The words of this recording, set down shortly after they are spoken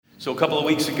So a couple of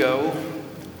weeks ago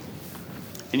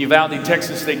in Uvalde,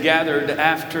 Texas, they gathered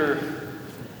after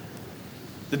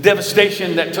the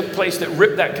devastation that took place that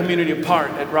ripped that community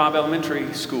apart at Robb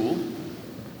Elementary School.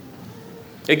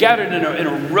 They gathered in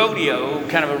a rodeo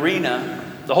kind of arena,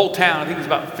 the whole town. I think it was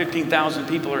about 15,000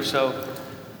 people or so.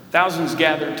 Thousands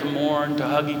gathered to mourn, to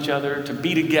hug each other, to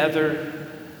be together.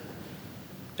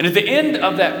 And at the end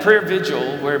of that prayer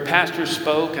vigil, where pastors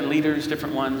spoke and leaders,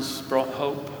 different ones, brought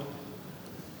hope,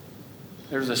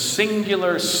 there was a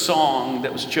singular song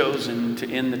that was chosen to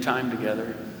end the time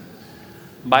together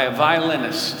by a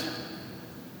violinist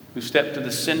who stepped to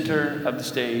the center of the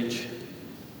stage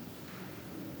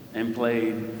and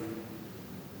played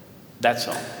that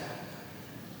song,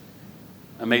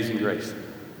 Amazing Grace.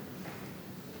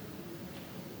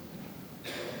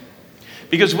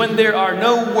 Because when there are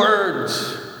no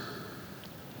words,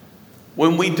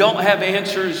 when we don't have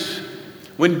answers,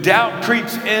 when doubt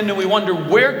creeps in and we wonder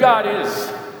where God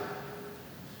is,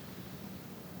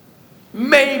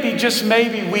 maybe, just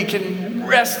maybe, we can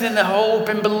rest in the hope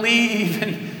and believe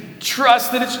and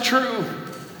trust that it's true,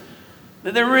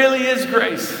 that there really is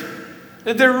grace,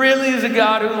 that there really is a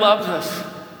God who loves us.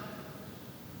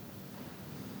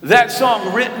 That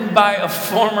song, written by a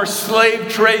former slave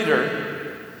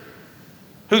trader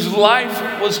whose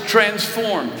life was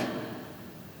transformed.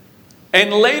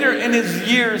 And later in his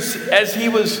years, as he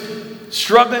was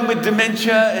struggling with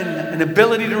dementia and an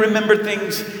ability to remember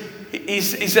things, he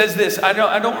says this: I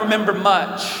don't remember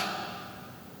much,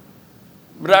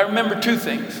 but I remember two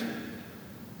things.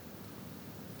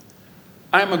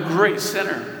 I am a great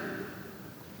sinner,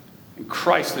 and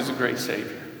Christ is a great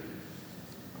Savior.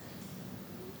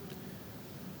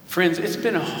 Friends, it's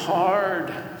been a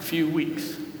hard few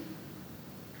weeks.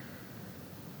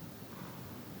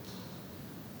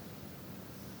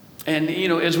 And,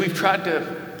 as we've tried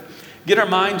to get our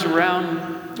minds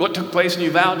around what took place in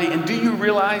Uvalde, and do you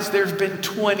realize there's been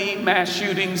 20 mass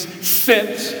shootings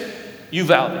since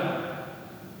Uvalde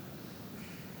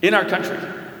in our country?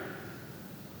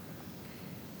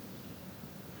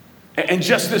 And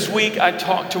just this week, I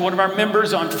talked to one of our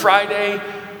members on Friday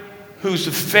who's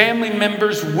family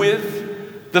members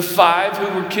with the 5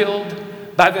 who were killed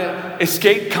by the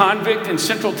escaped convict in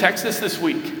Central Texas this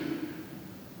week.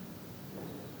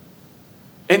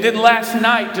 And then last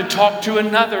night to talk to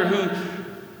another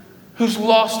who's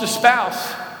lost a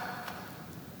spouse.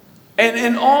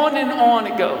 And on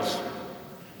it goes.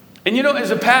 And as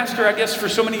a pastor, I guess for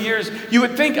so many years, you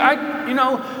would think I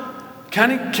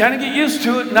kind of get used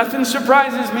to it. Nothing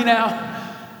surprises me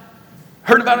now.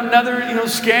 Heard about another,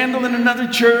 scandal in another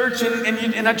church,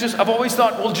 and I've always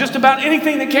thought, well, just about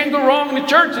anything that can go wrong in the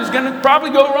church is going to probably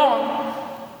go wrong.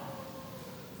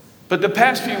 But the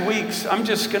past few weeks, I'm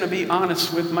just going to be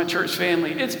honest with my church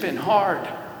family. It's been hard.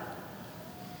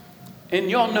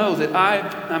 And y'all know that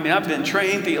I've been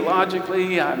trained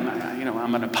theologically. I'm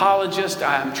an apologist.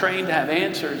 I'm trained to have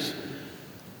answers.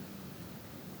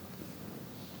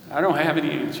 I don't have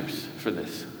any answers for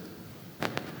this.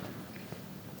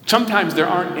 Sometimes there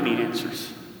aren't any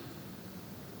answers.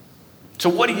 So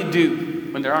what do you do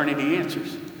when there aren't any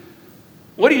answers?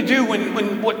 What do you do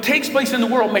when what takes place in the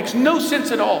world makes no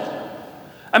sense at all?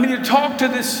 You talk to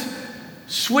this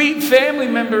sweet family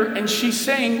member and she's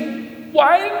saying,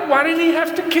 why did he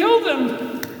have to kill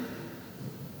them?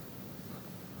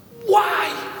 Why?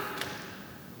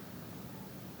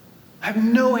 I have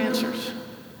no answers.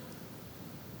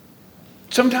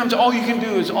 Sometimes all you can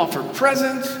do is offer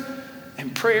presence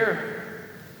and prayer.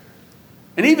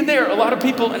 And even there, a lot of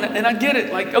people, and I get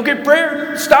it, like, okay,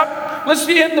 prayer, stop. Let's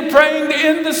end the praying, to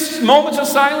end the moments of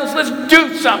silence. Let's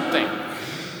do something.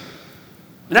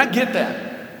 And I get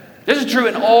that. This is true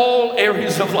in all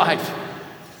areas of life.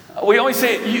 We always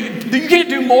say, you can't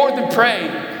do more than pray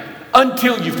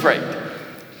until you've prayed.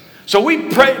 So we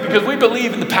pray because we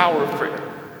believe in the power of prayer.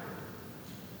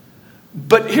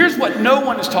 But here's what no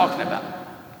one is talking about.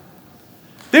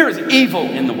 There is evil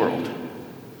in the world.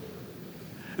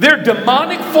 There are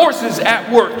demonic forces at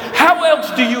work. How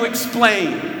else do you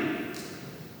explain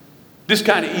this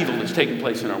kind of evil that's taking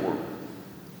place in our world?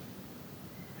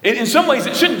 In some ways,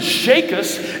 it shouldn't shake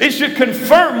us. It should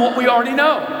confirm what we already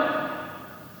know.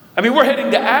 We're heading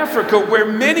to Africa, where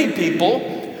many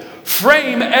people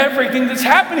frame everything that's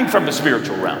happening from the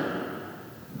spiritual realm.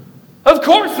 Of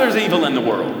course there's evil in the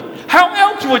world. How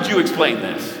else would you explain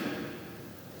this?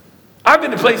 I've been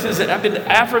to places I've been to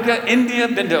Africa, India,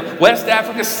 been to West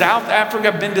Africa, South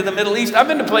Africa, I've been to the Middle East, I've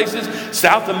been to places,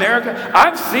 South America.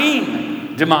 I've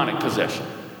seen demonic possession.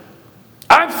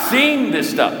 I've seen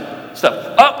this stuff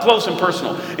up close and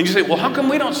personal. And you say, well, how come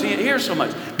we don't see it here so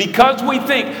much? Because we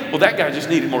think, well, that guy just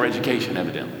needed more education,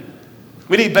 evidently.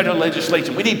 We need better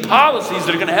legislation. We need policies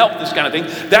that are going to help this kind of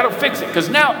thing. That'll fix it. Because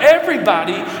now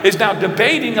everybody is now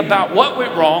debating about what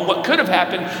went wrong, what could have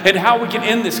happened, and how we can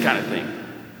end this kind of thing.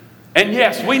 And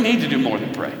yes, we need to do more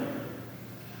than pray.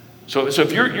 So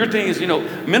if your thing is,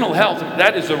 mental health,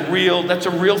 that's a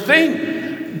real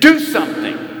thing. Do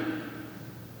something.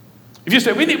 If you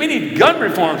say we need gun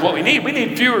reform is what we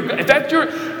need fewer. If that's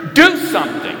do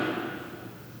something.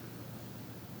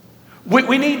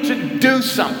 We need to do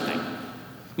something.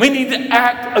 We need to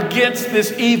act against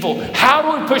this evil. How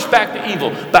do we push back the evil?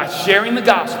 By sharing the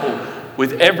gospel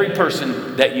with every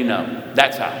person that you know.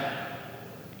 That's how.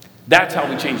 That's how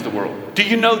we change the world. Do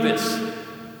you know this?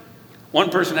 One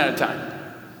person at a time.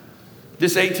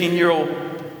 This 18-year-old,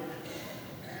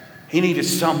 he needed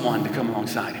someone to come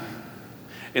alongside him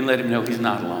and let him know he's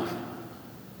not alone,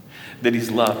 that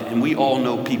he's loved. And we all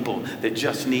know people that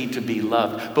just need to be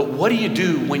loved. But what do you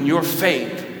do when your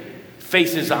faith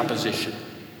faces opposition?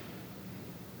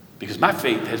 Because my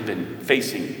faith has been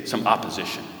facing some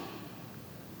opposition.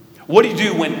 What do you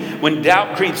do when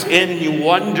doubt creeps in and you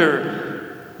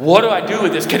wonder, what do I do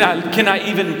with this? Can I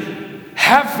even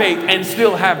have faith and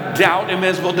still have doubt? And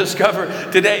as we'll discover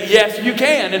today, yes, you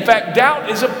can. In fact,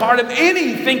 doubt is a part of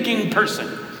any thinking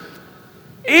person.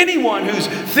 Anyone who's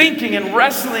thinking and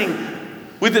wrestling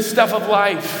with the stuff of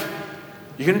life,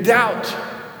 you're going to doubt.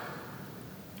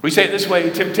 We say it this way: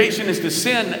 temptation is to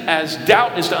sin as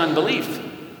doubt is to unbelief.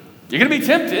 You're going to be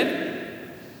tempted.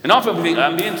 And often we think,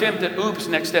 I'm being tempted. Oops,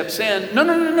 next step, sin. No.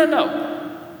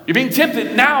 You're being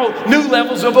tempted. Now, new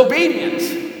levels of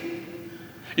obedience.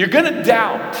 You're going to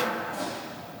doubt.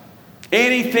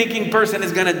 Any thinking person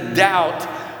is going to doubt.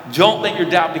 Don't let your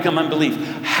doubt become unbelief.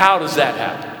 How does that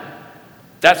happen?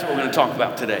 That's what we're going to talk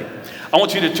about today. I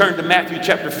want you to turn to Matthew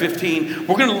chapter 15.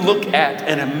 We're going to look at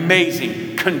an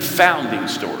amazing, confounding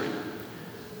story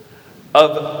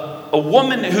of a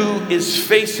woman who is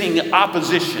facing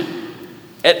opposition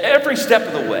at every step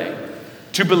of the way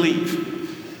to believe.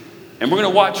 And we're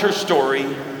going to watch her story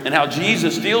and how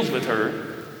Jesus deals with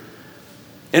her.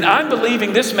 And I'm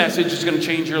believing this message is going to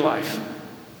change your life.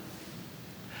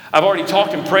 I've already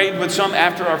talked and prayed with some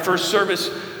after our first service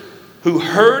who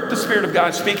heard the Spirit of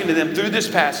God speaking to them through this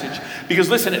passage. Because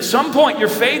listen, at some point your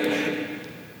faith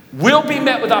will be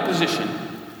met with opposition.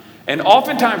 And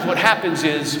oftentimes what happens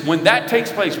is when that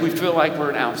takes place, we feel like we're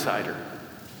an outsider.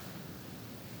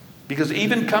 Because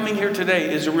even coming here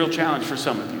today is a real challenge for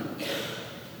some of you.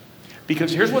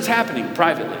 Because here's what's happening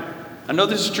privately. I know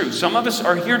this is true. Some of us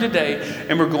are here today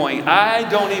and we're going, I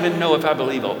don't even know if I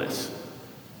believe all this.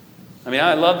 I mean,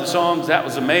 I love the songs. That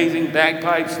was amazing.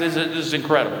 Bagpipes. This is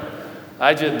incredible.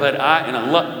 I've got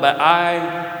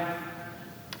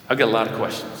a lot of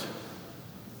questions.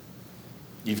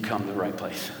 You've come to the right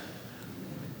place.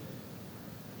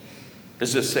 This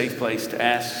is a safe place to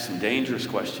ask some dangerous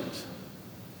questions.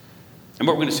 And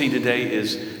what we're going to see today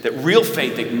is that real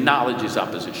faith acknowledges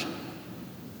opposition.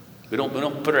 We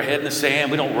don't put our head in the sand.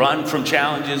 We don't run from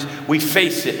challenges. We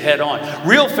face it head on.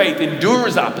 Real faith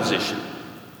endures opposition.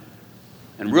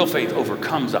 And real faith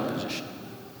overcomes opposition.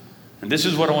 And this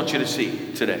is what I want you to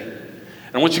see today.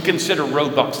 And I want you to consider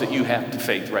roadblocks that you have to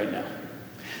faith right now.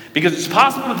 Because it's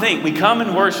possible to think we come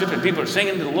and worship and people are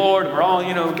singing to the Lord and we're all,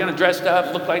 kind of dressed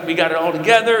up, look like we got it all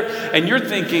together. And you're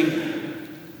thinking,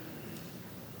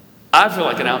 I feel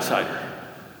like an outsider.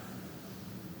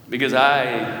 Because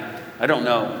I don't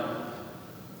know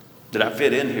that I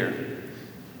fit in here.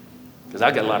 Because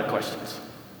I got a lot of questions.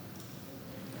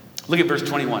 Look at verse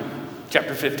 21,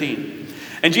 chapter 15.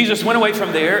 And Jesus went away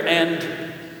from there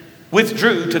and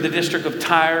withdrew to the district of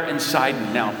Tyre and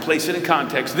Sidon. Now, place it in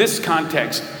context. This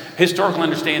context, historical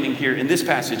understanding here in this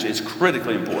passage is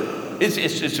critically important.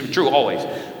 It's true always,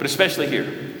 but especially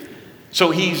here.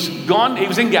 So he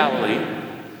was in Galilee,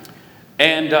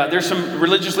 and there's some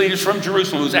religious leaders from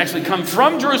Jerusalem who's actually come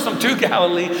from Jerusalem to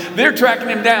Galilee. They're tracking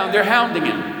him down. They're hounding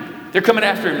him. They're coming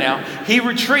after him now. He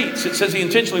retreats. It says he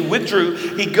intentionally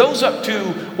withdrew. He goes up to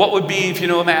what would be, if you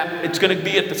know a map, it's going to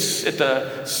be at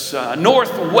the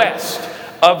northwest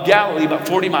of Galilee, about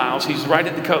 40 miles. He's right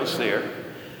at the coast there.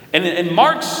 And in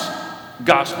Mark's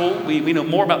gospel, we know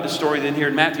more about this story than here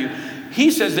in Matthew. He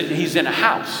says that he's in a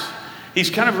house. He's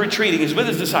kind of retreating. He's with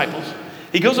his disciples.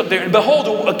 He goes up there, and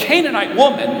behold, a Canaanite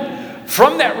woman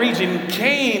from that region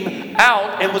came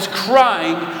out and was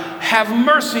crying, "Have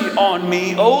mercy on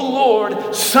me, O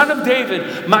Lord, Son of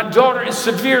David. My daughter is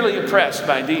severely oppressed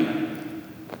by a demon."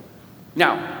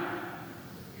 Now,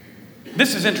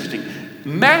 this is interesting.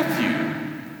 Matthew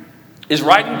is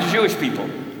writing to Jewish people,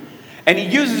 and he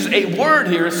uses a word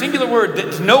here, a singular word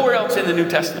that's nowhere else in the New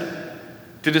Testament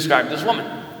to describe this woman.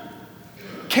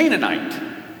 Canaanite.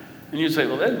 And you say,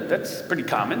 well, that's pretty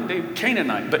common. They're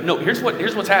Canaanite. But no, here's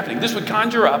what's happening. This would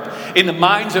conjure up in the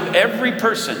minds of every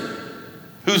person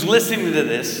who's listening to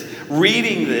this,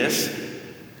 reading this.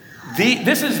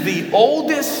 This is the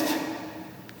oldest,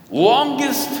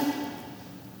 longest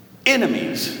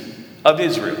enemies of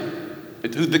Israel,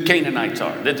 who the Canaanites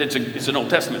are. It's an Old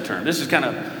Testament term. It's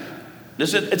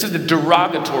a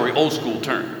derogatory, old school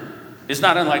term. It's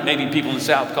not unlike maybe people in the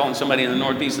South calling somebody in the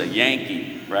Northeast a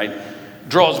Yankee, right?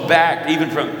 Draws back even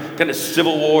from kind of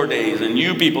Civil War days and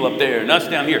you people up there and us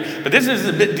down here. But this is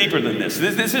a bit deeper than this.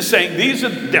 This is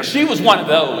saying she was one of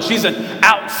those. She's an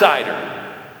outsider.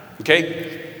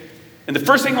 Okay? And the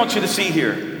first thing I want you to see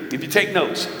here, if you take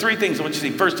notes, 3 things I want you to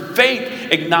see. First,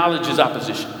 faith acknowledges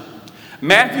opposition.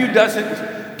 Matthew he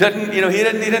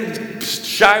didn't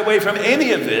shy away from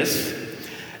any of this.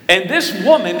 And this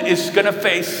woman is going to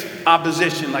face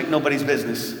opposition like nobody's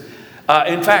business.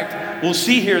 In fact, we'll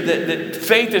see here that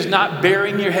faith is not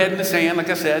burying your head in the sand, like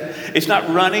I said. It's not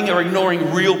running or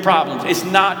ignoring real problems. It's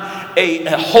not a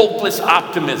hopeless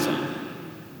optimism.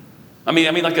 I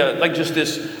mean, like just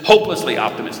this hopelessly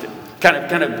optimistic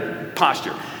kind of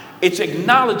posture. It's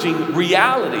acknowledging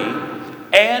reality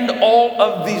and all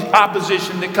of the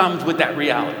opposition that comes with that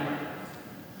reality.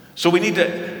 So we need to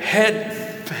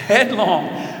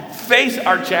headlong face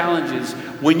our challenges.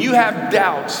 When you have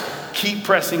doubts, keep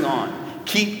pressing on.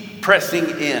 Keep pressing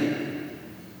in.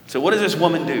 So what does this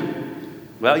woman do?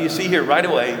 Well, you see here right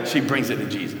away, she brings it to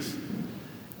Jesus.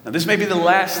 Now this may be the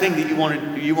last thing that you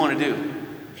want to do.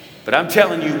 But I'm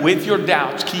telling you, with your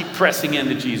doubts, keep pressing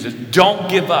into Jesus. Don't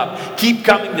give up. Keep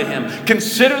coming to him.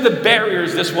 Consider the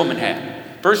barriers this woman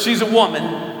had. First, she's a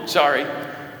woman,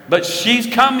 but she's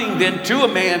coming then to a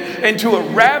man and to a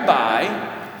rabbi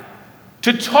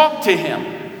to talk to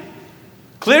him.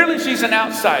 Clearly, she's an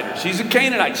outsider. She's a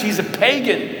Canaanite. She's a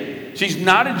pagan. She's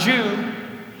not a Jew.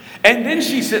 And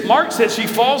then Mark says she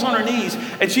falls on her knees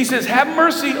and she says, have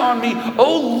mercy on me,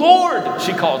 oh Lord,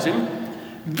 she calls him.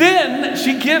 Then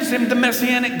she gives him the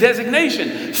messianic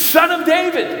designation, Son of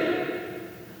David.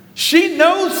 She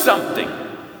knows something.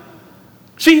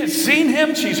 She has seen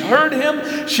him. She's heard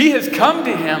him. She has come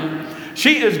to him.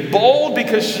 She is bold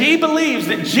because she believes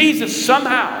that Jesus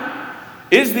somehow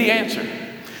is the answer.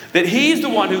 That he's the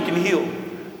one who can heal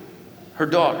her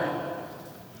daughter.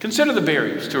 Consider the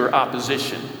barriers to her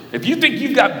opposition. If you think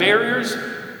you've got barriers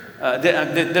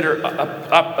that are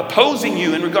opposing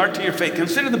you in regard to your faith,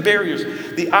 consider the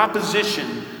barriers, the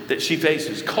opposition that she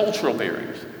faces. Cultural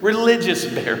barriers, religious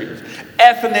barriers,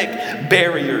 ethnic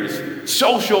barriers,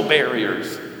 social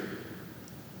barriers,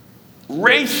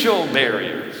 racial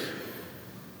barriers.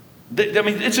 I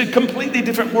mean, it's a completely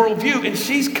different worldview, and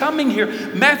she's coming here.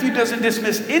 Matthew doesn't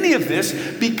dismiss any of this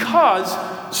because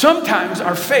sometimes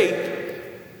our faith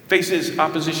faces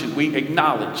opposition. We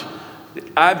acknowledge that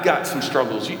I've got some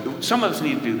struggles. Some of us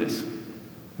need to do this.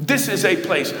 This is a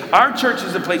place, our church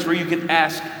is a place where you can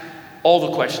ask all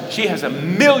the questions. She has a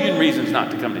million reasons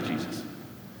not to come to Jesus.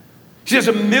 She has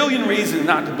a million reasons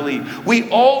not to believe. We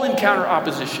all encounter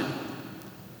opposition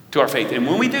to our faith, and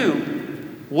when we do,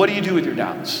 what do you do with your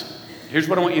doubts? Here's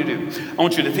what I want you to do. I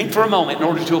want you to think for a moment in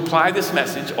order to apply this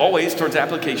message, always towards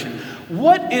application.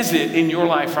 What is it in your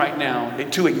life right now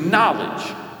to acknowledge,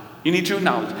 you need to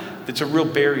acknowledge, that's a real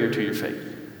barrier to your faith?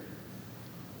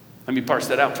 Let me parse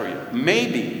that out for you.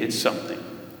 Maybe it's something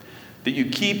that you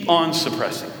keep on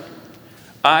suppressing.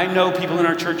 I know people in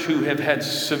our church who have had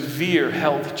severe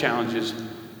health challenges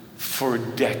for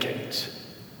decades.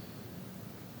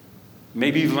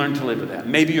 Maybe you've learned to live with that.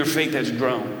 Maybe your faith has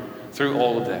grown through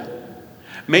all of that.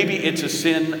 Maybe it's a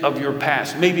sin of your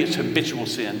past. Maybe it's habitual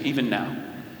sin, even now.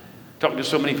 Talking to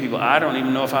so many people, I don't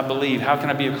even know if I believe. How can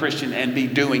I be a Christian and be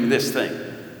doing this thing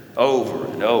over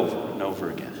and over and over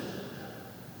again?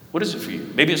 What is it for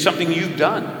you? Maybe it's something you've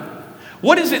done.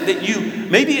 What is it that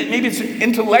maybe it's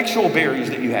intellectual barriers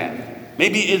that you have.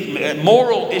 Maybe it's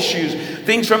moral issues,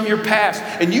 things from your past,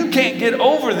 and you can't get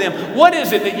over them. What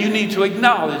is it that you need to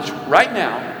acknowledge right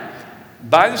now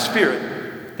by the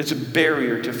Spirit that's a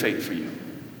barrier to faith for you?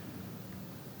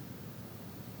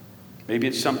 Maybe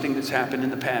it's something that's happened in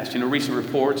the past. Recent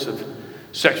reports of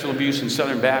sexual abuse in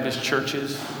Southern Baptist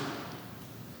churches.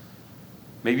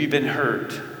 Maybe you've been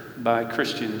hurt by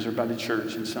Christians or by the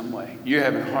church in some way. You're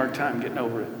having a hard time getting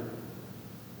over it.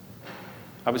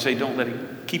 I would say don't let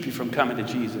it keep you from coming to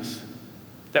Jesus.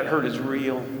 That hurt is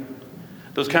real.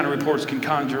 Those kind of reports can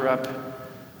conjure up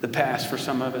the past for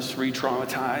some of us,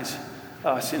 re-traumatize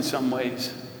us in some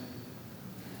ways.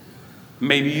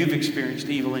 Maybe you've experienced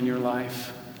evil in your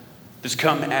life that's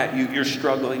come at you. You're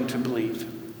struggling to believe.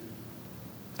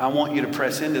 I want you to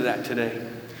press into that today.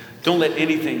 Don't let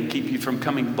anything keep you from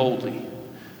coming boldly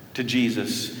to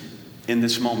Jesus in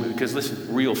this moment. Because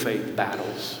listen, real faith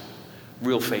battles.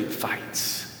 Real faith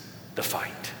fights the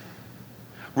fight.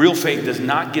 Real faith does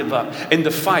not give up. And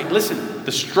the fight, listen,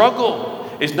 the struggle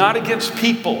is not against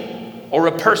people or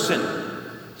a person.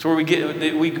 That's where we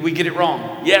get it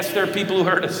wrong. Yes, there are people who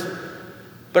hurt us.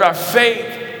 But our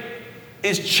faith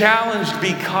is challenged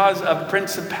because of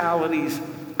principalities,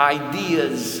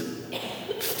 ideas,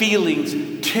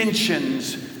 feelings,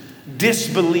 tensions,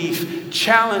 disbelief,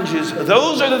 challenges.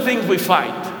 Those are the things we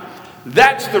fight.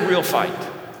 That's the real fight.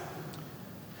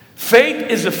 Faith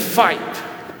is a fight.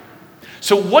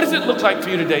 So what does it look like for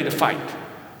you today to fight?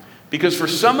 Because for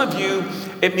some of you,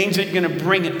 it means that you're going to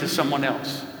bring it to someone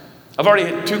else. I've already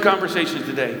had 2 conversations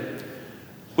today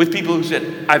with people who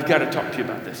said, I've got to talk to you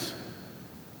about this.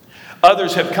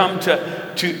 Others have come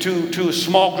to a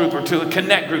small group or to a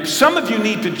connect group. Some of you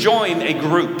need to join a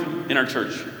group in our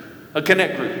church, a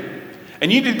connect group.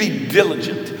 And you need to be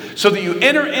diligent so that you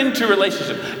enter into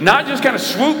relationship. Not just kind of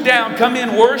swoop down, come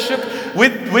in, worship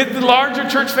with the larger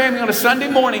church family on a Sunday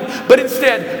morning, but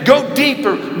instead go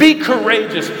deeper, be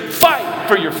courageous, fight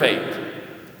for your faith.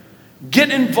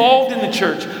 Get involved in the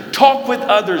church. Talk with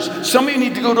others. Some of you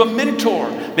need to go to a mentor,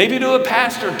 maybe to a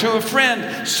pastor, to a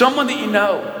friend, someone that you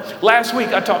know. Last week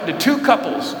I talked to 2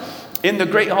 couples in the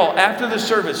Great Hall after the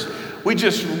service. We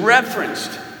just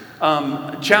referenced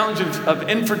challenge of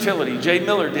infertility. Jay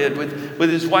Miller did with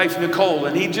his wife Nicole,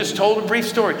 and he just told a brief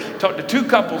story. Talked to 2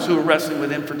 couples who were wrestling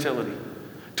with infertility.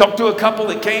 Talked to a couple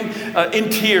that came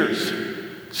in tears,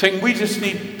 saying, we just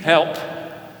need help.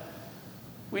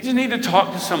 We just need to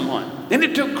talk to someone. And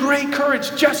it took great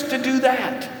courage just to do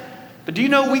that. But do you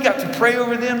know we got to pray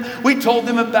over them? We told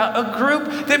them about a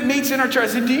group that meets in our church.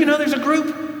 I said, do you know there's a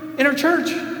group in our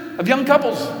church of young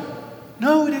couples?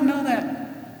 No, we didn't know that.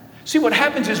 See, what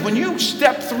happens is when you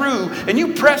step through and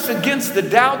you press against the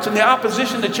doubts and the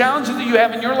opposition, the challenges that you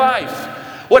have in your life,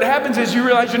 what happens is you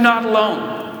realize you're not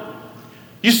alone.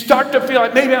 You start to feel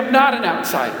like maybe I'm not an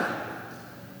outsider.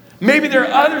 Maybe there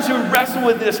are others who wrestle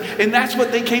with this, and that's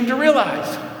what they came to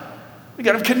realize. We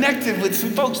got to connect with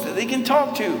some folks that they can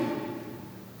talk to.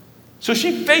 So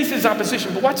she faces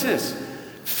opposition, but watch this.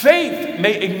 Faith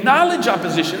may acknowledge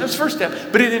opposition, that's the first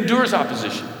step, but it endures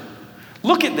opposition.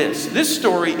 Look at this. This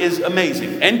story is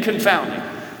amazing and confounding.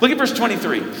 Look at verse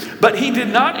 23. But he did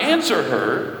not answer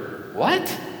her.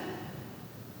 What?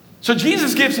 So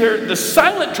Jesus gives her the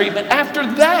silent treatment after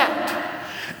that.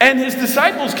 And his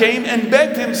disciples came and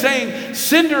begged him, saying,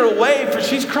 send her away, for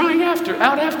she's crying out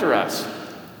after us.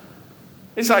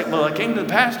 It's like, well, I came to the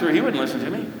pastor. He wouldn't listen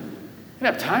to me. He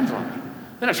didn't have time for me.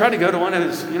 Then I tried to go to one of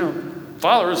his,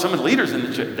 followers, some of the leaders in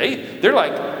the church. They're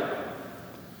like,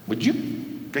 would you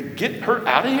get her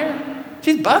out of here?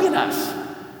 She's bugging us.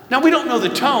 Now, we don't know the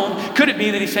tone. Could it be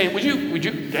that he's saying, would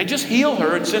you just heal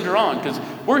her and send her on? Because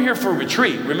we're here for a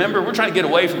retreat. Remember, we're trying to get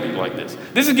away from people like this.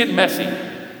 This is getting messy.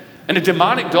 And a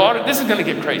demonic daughter, this is going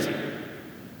to get crazy.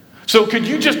 So could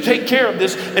you just take care of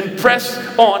this and press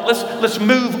on? Let's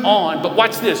move on. But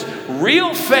watch this.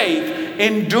 Real faith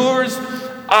endures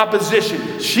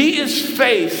opposition. She is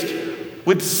faced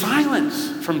with silence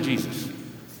from Jesus.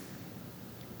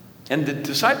 And the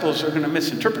disciples are going to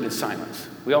misinterpret his silence.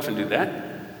 We often do that.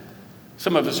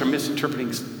 Some of us are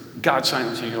misinterpreting God's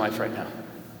silence in your life right now.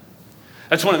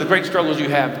 That's one of the great struggles you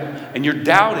have. And you're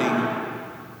doubting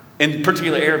in a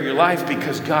particular area of your life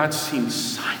because God seems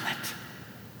silent.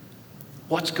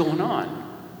 What's going on?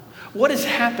 What is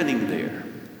happening there?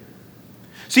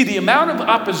 See, the amount of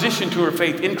opposition to her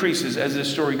faith increases as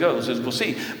this story goes, as we'll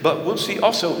see. But we'll see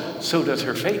also, so does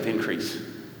her faith increase.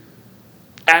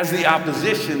 As the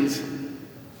oppositions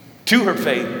to her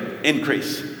faith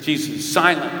increase. She's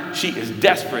silent. She is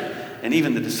desperate. And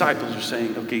even the disciples are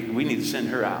saying, okay, we need to send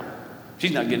her out.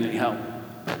 She's not getting any help.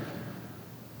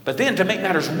 But then, to make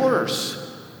matters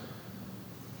worse,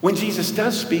 when Jesus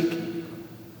does speak,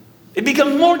 it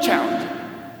becomes more challenging.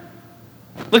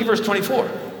 Look at verse 24.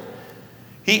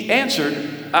 He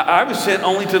answered, I was sent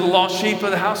only to the lost sheep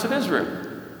of the house of Israel.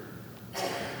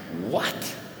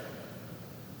 What?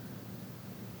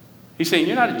 He's saying,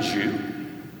 you're not a Jew?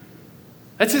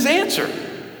 That's his answer.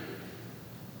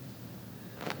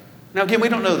 Now, again, we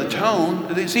don't know the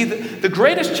tone. See, the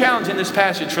greatest challenge in this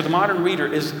passage for the modern reader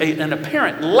is an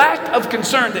apparent lack of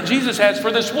concern that Jesus has for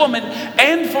this woman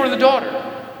and for the daughter.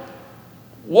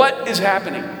 What is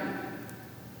happening?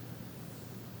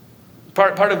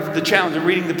 Part of the challenge of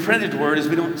reading the printed word is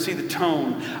we don't see the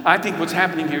tone. I think what's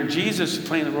happening here, Jesus is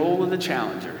playing the role of the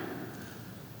challenger.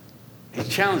 He's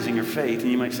challenging your faith,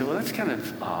 and you might say, well, that's kind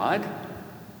of odd.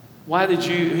 Why the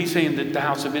Jew? He's saying that the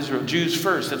house of Israel, Jews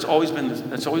first. That's always been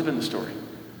the story.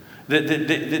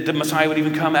 The Messiah would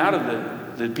even come out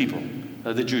of the people,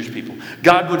 the Jewish people.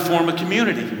 God would form a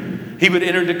community. He would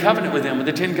enter into covenant with them with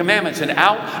the Ten Commandments. And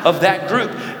out of that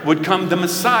group would come the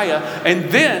Messiah. And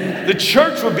then the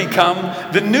church would become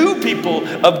the new people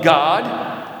of God.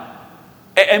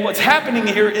 And what's happening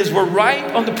here is we're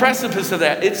right on the precipice of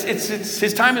that.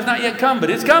 His time has not yet come, but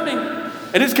it's coming.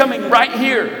 And it's coming right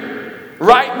here,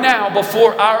 right now,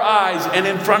 before our eyes and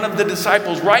in front of the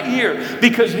disciples, right here.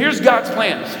 Because here's God's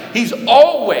plan. He's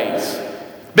always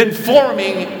been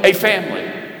forming a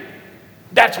family.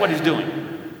 That's what he's doing.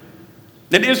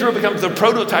 Then Israel becomes the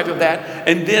prototype of that,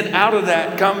 and then out of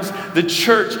that comes the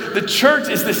church. The church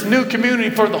is this new community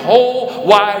for the whole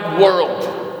wide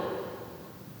world.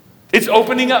 It's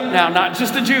opening up now, not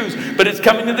just the Jews, but it's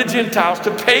coming to the Gentiles,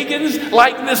 to pagans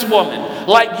like this woman,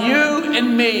 like you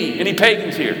and me. Any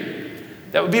pagans here?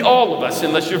 That would be all of us,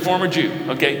 unless you're a former Jew,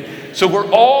 okay? So we're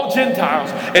all Gentiles,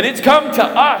 and it's come to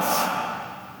us.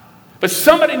 But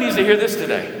somebody needs to hear this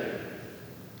today.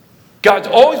 God's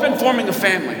always been forming a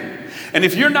family. And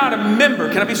if you're not a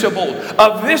member, can I be so bold,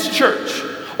 of this church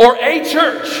or a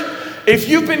church, if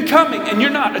you've been coming and you're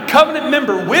not a covenant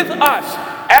member with us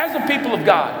as a people of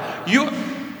God,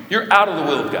 you're out of the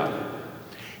will of God.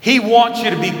 He wants you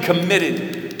to be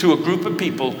committed to a group of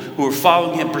people who are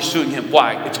following him, pursuing him.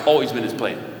 Why? It's always been his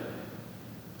plan.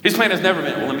 His plan has never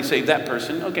been, well, let me save that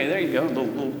person. Okay, there you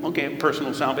go. Okay,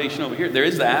 personal salvation over here. There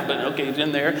is that, but okay, it's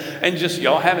in there. And just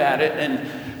y'all have at it.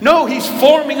 And no, he's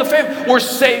forming a family. We're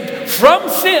saved from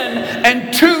sin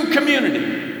and to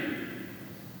community.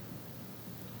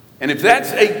 And if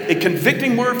that's a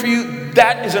convicting word for you,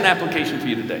 that is an application for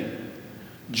you today.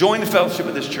 Join the fellowship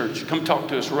of this church. Come talk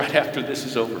to us right after this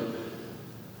is over.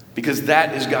 Because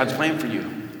that is God's plan for you.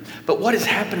 But what is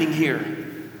happening here?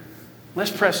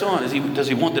 Let's press on. Does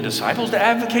he want the disciples to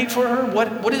advocate for her?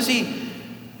 What's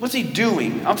he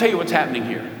doing? I'll tell you what's happening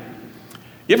here.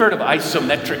 You ever heard of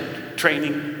isometric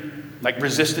training? Like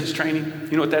resistance training?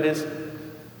 You know what that is?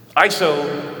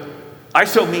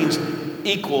 Iso means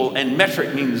equal and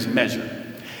metric means measure.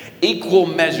 Equal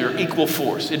measure, equal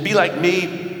force. It'd be like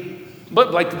me,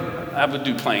 but like I would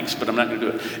do planks, but I'm not going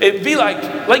to do it. It'd be like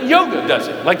yoga does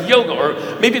it. Like yoga,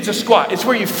 or maybe it's a squat. It's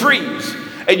where you freeze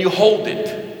and you hold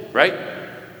it. Right?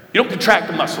 You don't contract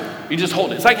the muscle. You just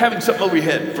hold it. It's like having something over your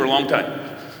head for a long time.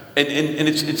 And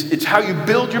it's how you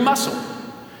build your muscle.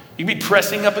 You can be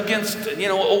pressing up against,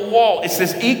 a wall. It's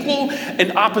this equal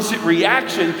and opposite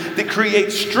reaction that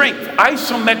creates strength.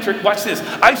 Isometric, watch this.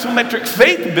 Isometric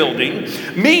faith building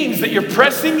means that you're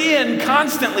pressing in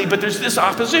constantly, but there's this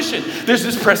opposition. There's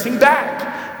this pressing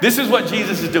back. This is what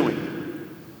Jesus is doing.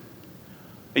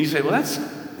 And you say, well,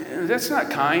 that's not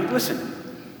kind. Listen.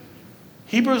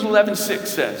 Hebrews 11:6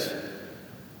 says,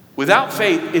 without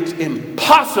faith, it's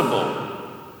impossible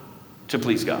to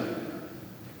please God.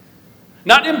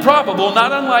 Not improbable,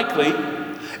 not unlikely,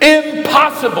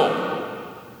 impossible.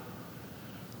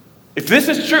 If this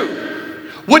is true,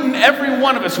 wouldn't every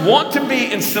one of us want to be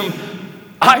in some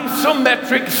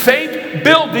isometric faith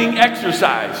building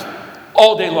exercise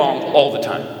all day long, all the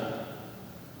time?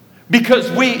 Because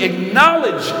we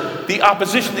acknowledge the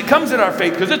opposition that comes in our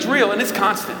faith, because it's real and it's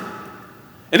constant.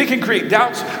 And it can create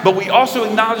doubts, but we also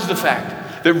acknowledge the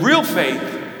fact that real faith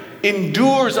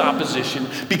endures opposition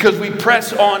because we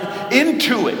press on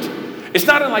into it. It's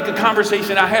not unlike a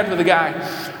conversation I had with a guy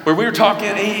where we were talking,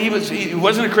 and he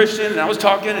wasn't a Christian, and I was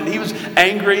talking, and he was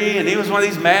angry, and he was one of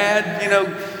these mad,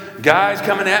 guys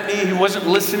coming at me. He wasn't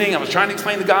listening. I was trying to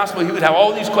explain the gospel. He would have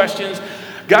all these questions.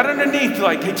 Got underneath,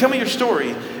 like, hey, tell me your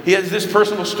story. He has this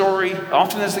personal story.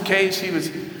 Often is the case. He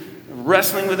was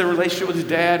wrestling with a relationship with his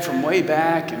dad from way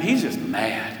back, and he's just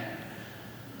mad.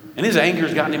 And his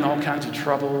anger's gotten him all kinds of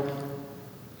trouble.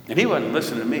 And he wasn't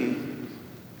listening to me.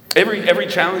 Every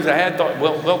challenge I had,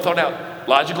 well thought out,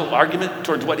 logical argument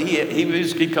towards what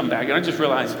he'd come back. And I just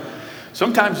realized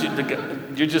sometimes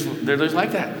they're just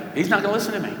like that. He's not going to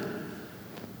listen to me.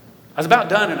 I was about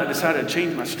done, and I decided to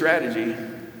change my strategy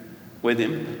with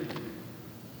him.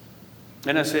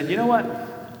 And I said, you know what?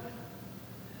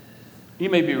 You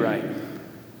may be right.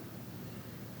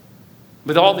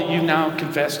 With all that you've now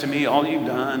confessed to me, all you've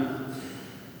done,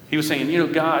 he was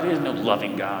saying, God is no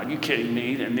loving God. You kidding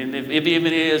me? And if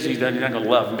it is, he's not going to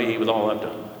love me with all I've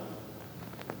done.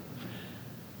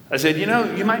 I said,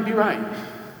 you might be right.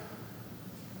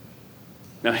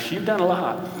 Now, you've done a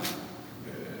lot.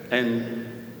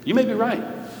 And you may be right.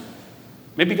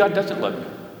 Maybe God doesn't love you.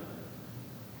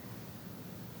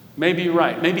 Maybe you're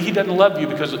right. Maybe he doesn't love you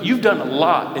because you've done a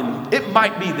lot, and it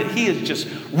might be that he has just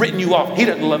written you off. He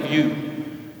doesn't love you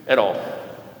at all.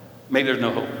 Maybe there's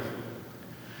no hope.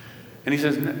 And he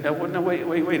says, no, wait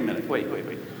a minute. Wait.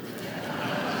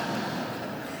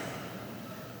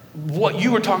 What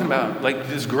you were talking about, like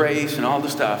this grace and all the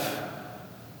stuff,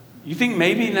 you think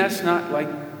maybe that's not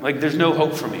like there's no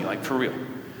hope for me, like for real.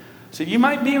 So you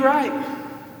might be right.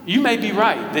 You may be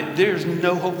right that there's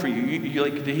no hope for you. He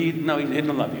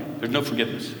didn't love you. There's no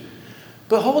forgiveness.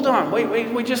 But hold on,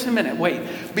 wait just a minute, wait.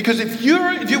 Because if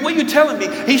what you're telling me,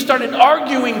 he started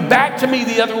arguing back to me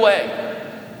the other way.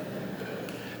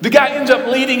 The guy ends up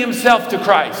leading himself to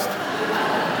Christ.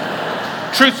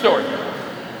 True story.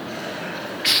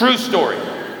 True story.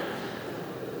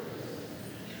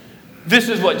 This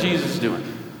is what Jesus is doing.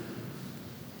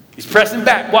 He's pressing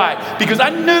back. Why? Because I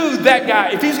knew that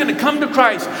guy, if he's going to come to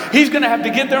Christ, he's going to have to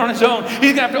get there on his own.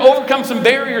 He's going to have to overcome some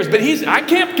barriers. But I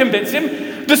can't convince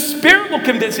him. The Spirit will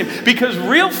convince him. Because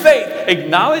real faith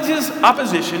acknowledges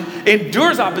opposition,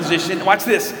 endures opposition. Watch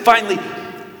this. Finally,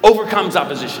 overcomes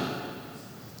opposition.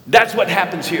 That's what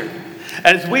happens here.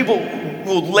 As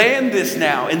we'll land this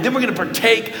now, and then we're going to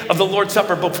partake of the Lord's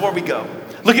Supper before we go.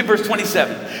 Look at verse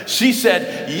 27. She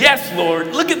said, yes, Lord.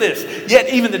 Look at this. Yet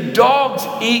even the dogs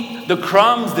eat the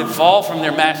crumbs that fall from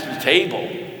their master's table.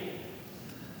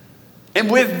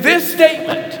 And with this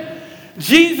statement,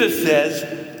 Jesus says,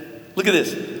 look at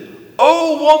this.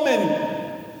 Oh,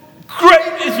 woman,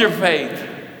 great is your faith.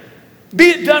 Be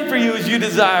it done for you as you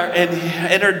desire.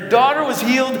 And her daughter was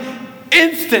healed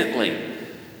instantly.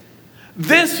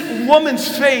 This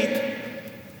woman's faith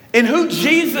in who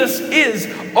Jesus is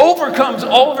overcomes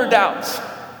all of her doubts.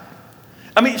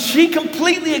 I mean, she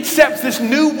completely accepts this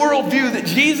new worldview that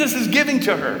Jesus is giving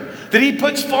to her, that he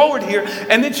puts forward here,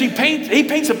 and then he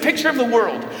paints a picture of the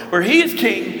world where he is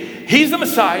king, he's the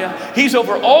Messiah, he's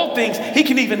over all things, he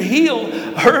can even heal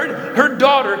her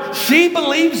daughter. She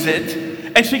believes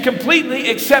it, and she completely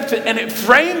accepts it, and it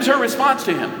frames her response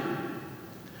to him.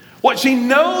 What she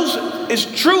knows is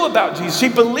true about Jesus, she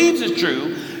believes is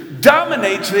true,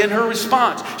 dominates in her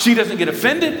response. She doesn't get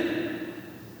offended.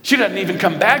 She doesn't even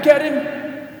come back at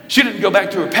him. She doesn't go back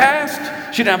to her past.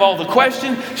 She doesn't have all the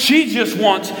questions. She just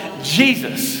wants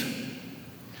Jesus.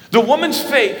 The woman's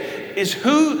faith is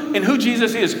who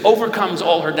Jesus is overcomes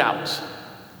all her doubts.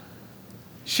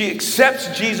 She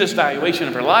accepts Jesus' valuation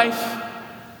of her life,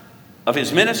 of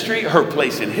his ministry, her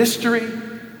place in history.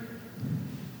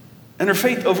 And her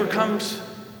faith overcomes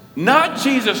not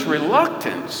Jesus'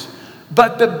 reluctance,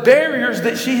 but the barriers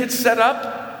that she had set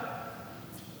up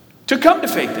to come to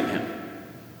faith in him.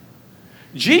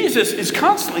 Jesus is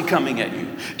constantly coming at you.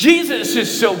 Jesus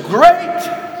is so great.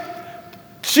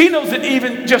 She knows that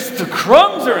even just the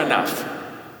crumbs are enough.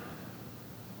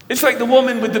 It's like the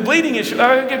woman with the bleeding issue.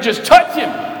 I could just touch him.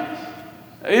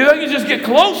 If I could just get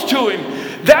close to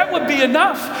him, that would be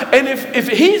enough. And if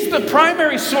he's the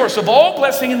primary source of all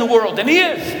blessing in the world, and he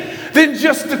is, then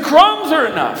just the crumbs are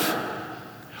enough.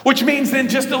 Which means then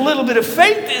just a little bit of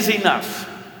faith is enough.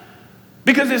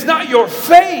 Because it's not your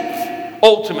faith,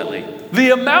 ultimately,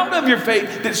 the amount of your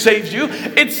faith that saves you.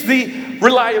 It's the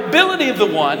reliability of the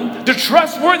one, the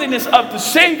trustworthiness of the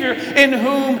Savior in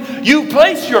whom you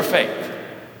place your faith.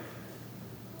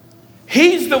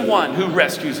 He's the one who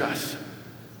rescues us.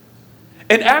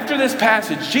 And after this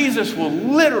passage, Jesus will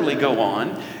literally go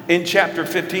on in chapter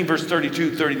 15, verse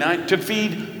 32, 39, to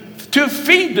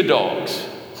feed the dogs.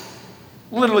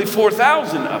 Literally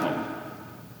 4,000 of them.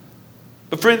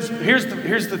 But friends, here's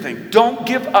the thing. Don't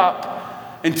give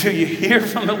up until you hear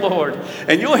from the Lord.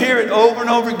 And you'll hear it over and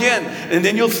over again. And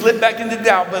then you'll slip back into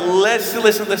doubt. But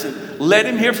listen. Let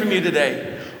him hear from you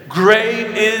today.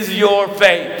 Great is your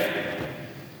faith.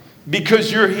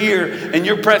 Because you're here and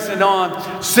you're pressing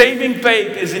on. Saving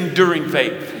faith is enduring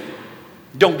faith.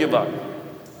 Don't give up.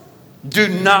 Do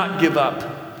not give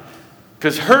up.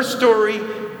 Because her story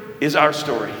is our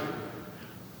story.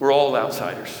 We're all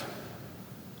outsiders.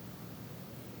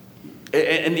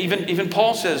 And even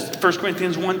Paul says, 1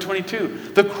 Corinthians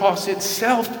 1:22, the cross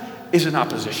itself is an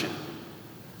opposition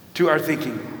to our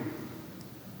thinking,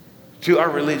 to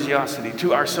our religiosity,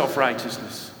 to our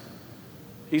self-righteousness.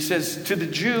 He says to the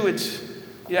Jew,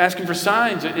 you're asking for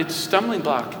signs, it's a stumbling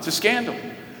block, it's a scandal.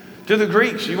 To the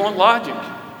Greeks, you want logic,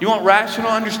 you want rational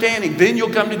understanding, then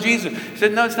you'll come to Jesus. He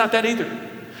said, no, it's not that either.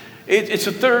 It's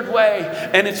a third way,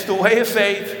 and it's the way of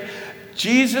faith.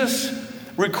 Jesus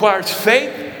requires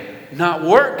faith, not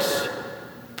works.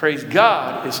 Praise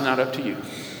God, it's not up to you.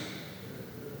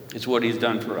 It's what he's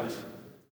done for us.